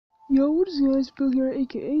Yo, what is guys, Bill here,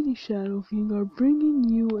 aka the Shadow Finger, bringing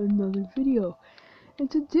you another video. And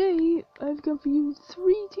today, I've got for you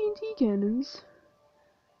 3 TNT cannons.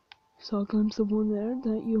 Saw a glimpse of one there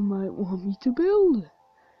that you might want me to build.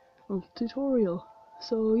 Oh, tutorial.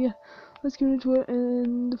 So yeah, let's get into it.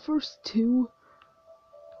 And the first two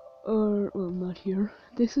are, well, not here.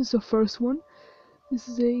 This is the first one. This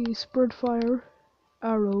is a spread fire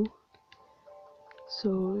arrow.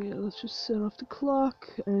 So yeah, let's just set off the clock,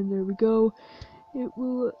 and there we go. It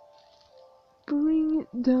will bring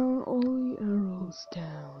down all the arrows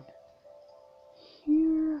down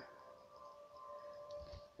here.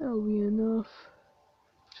 That'll be enough.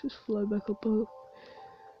 Just fly back up. Let's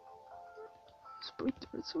break the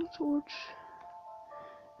redstone torch.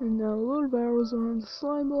 And now a load of arrows are on the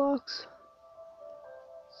slime blocks.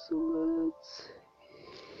 So let's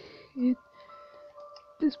hit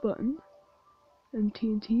this button and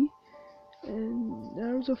TNT. And the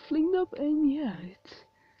arrows are flinged up, and yeah, it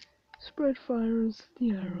spread fires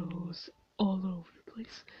the arrows all over the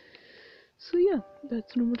place. So yeah,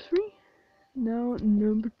 that's number 3. Now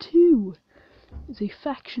number 2 is a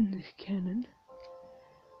faction cannon.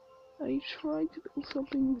 I tried to build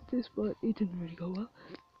something with this, but it didn't really go well.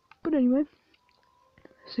 But anyway,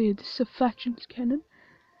 so yeah, this is a faction cannon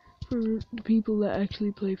for the people that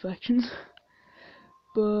actually play factions.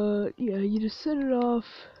 But yeah, you just set it off.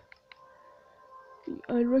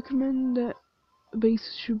 I recommend that the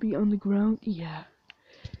base should be on the ground. Yeah,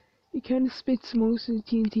 it kind of spits most of the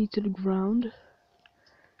TNT to the ground.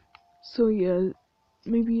 So yeah,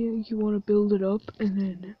 maybe you want to build it up and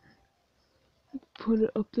then put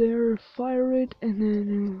it up there, fire it, and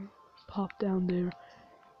then pop down there.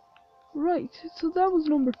 Right, so that was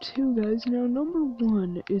number 2, guys. Now number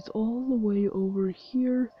 1 is all the way over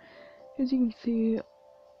here. As you can see,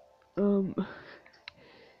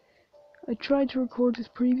 I tried to record this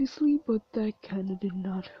previously, but that kinda did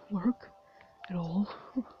not work at all.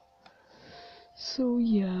 So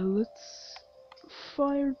yeah, let's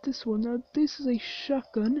fire this one. Now this is a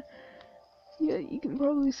shotgun. Yeah, you can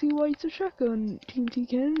probably see why it's a shotgun TNT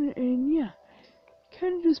cannon, and yeah,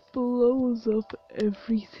 kinda just blows up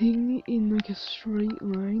everything in like a straight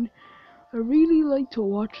line. I really like to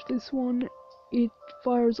watch this one. It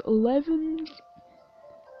fires 11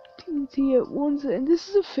 TNT at once, and this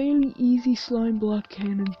is a fairly easy slime block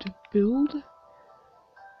cannon to build.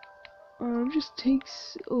 Just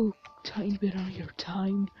takes a tiny bit of your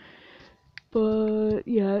time, but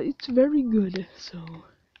yeah, it's very good. So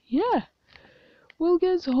yeah, well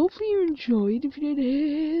guys, hopefully you enjoyed. If you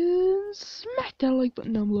did, smack that like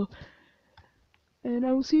button down below, and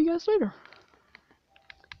I will see you guys later.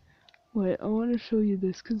 Wait, I want to show you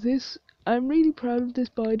this, because this, I'm really proud of this,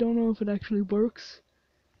 but I don't know if it actually works.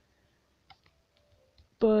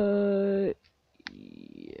 But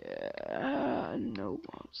yeah, no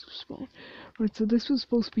mobs spawn. Right, so this was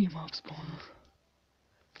supposed to be a mob spawner.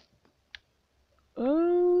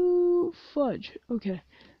 Oh, fudge. Okay,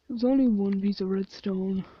 there's only one piece of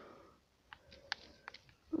redstone.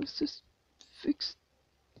 Let's just fix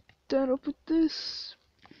that up with this.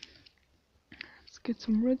 Let's get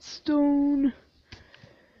some redstone.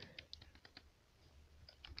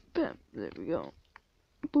 Bam, there we go.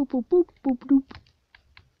 Boop, boop, boop, boop, boop.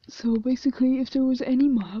 So basically, if there was any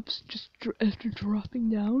mobs, just after dropping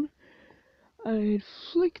down, I'd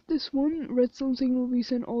flick this one, redstone signal will be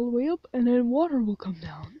sent all the way up, and then water will come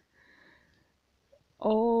down.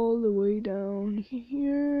 All the way down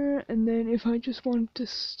here, and then if I just wanted to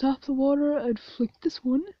stop the water, I'd flick this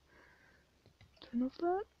one, turn off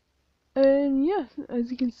that, and yeah,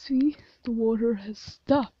 as you can see, the water has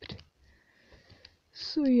stopped.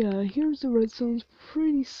 So yeah, here's the redstone,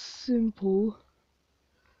 pretty simple.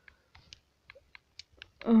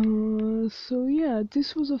 So yeah,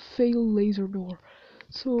 this was a failed laser door.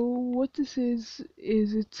 So what this is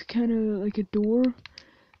it's kind of like a door.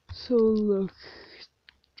 So look,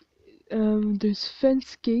 there's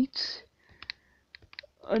fence gates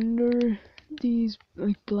under these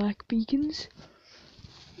like black beacons,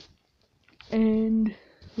 and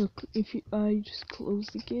look, if I just close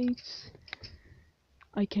the gates,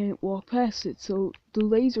 I can't walk past it. So the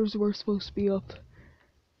lasers were supposed to be up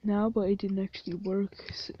now, but it didn't actually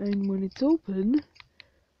work, and when it's open,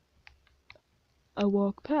 I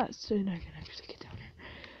walk past, and I can actually get down here.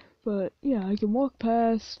 But yeah, I can walk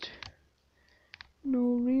past,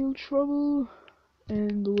 no real trouble,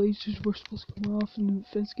 and the lasers were supposed to come off, and the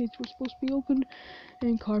fence gates were supposed to be open,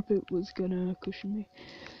 and carpet was gonna cushion me.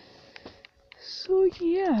 So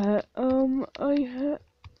yeah,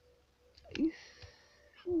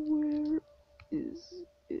 where is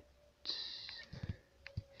it?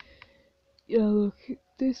 Yeah, look,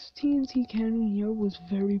 this TNT cannon here was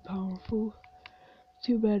very powerful.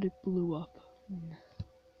 Too bad it blew up.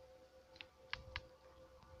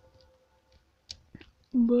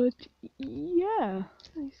 But yeah,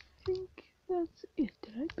 I think that's it.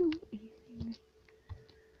 Did I build anything?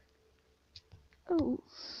 Oh,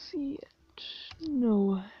 see it.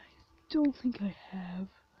 No, I don't think I have.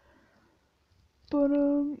 But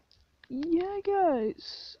yeah,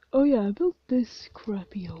 guys. Oh yeah, I built this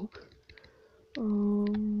crappy oak.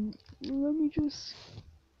 Let me just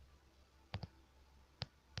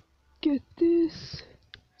get this.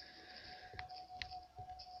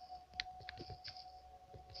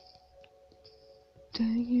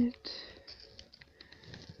 Dang it.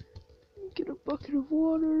 Get a bucket of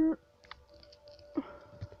water. Put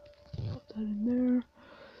that in there.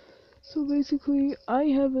 So basically, I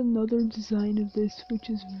have another design of this, which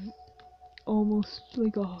is almost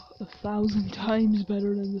like a 1,000 times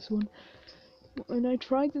better than this one. When I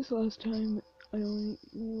tried this last time, I only...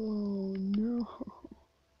 Whoa, no.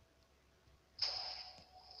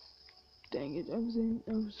 Dang it, I was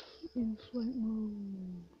in flight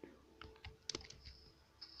mode.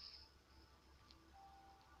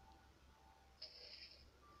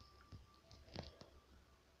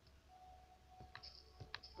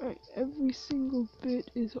 Right, every single bit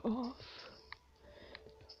is off.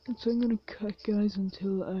 And so I'm gonna cut, guys,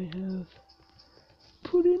 until I have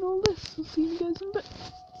put in all this. I'll see you guys in a bit.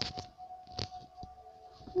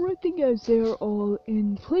 Right then, guys, they are all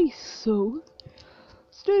in place, so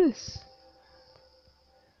let's do this.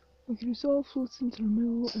 Okay, this all floats into the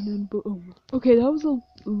middle, and then boom. Okay, that was a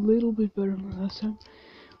little bit better than last time.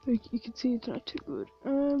 Like, you can see it's not too good.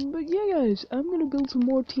 But yeah, guys, I'm gonna build some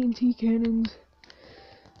more TNT cannons,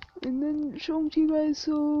 and then show them to you guys,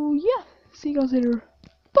 so yeah, see you guys later.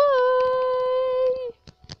 Bye!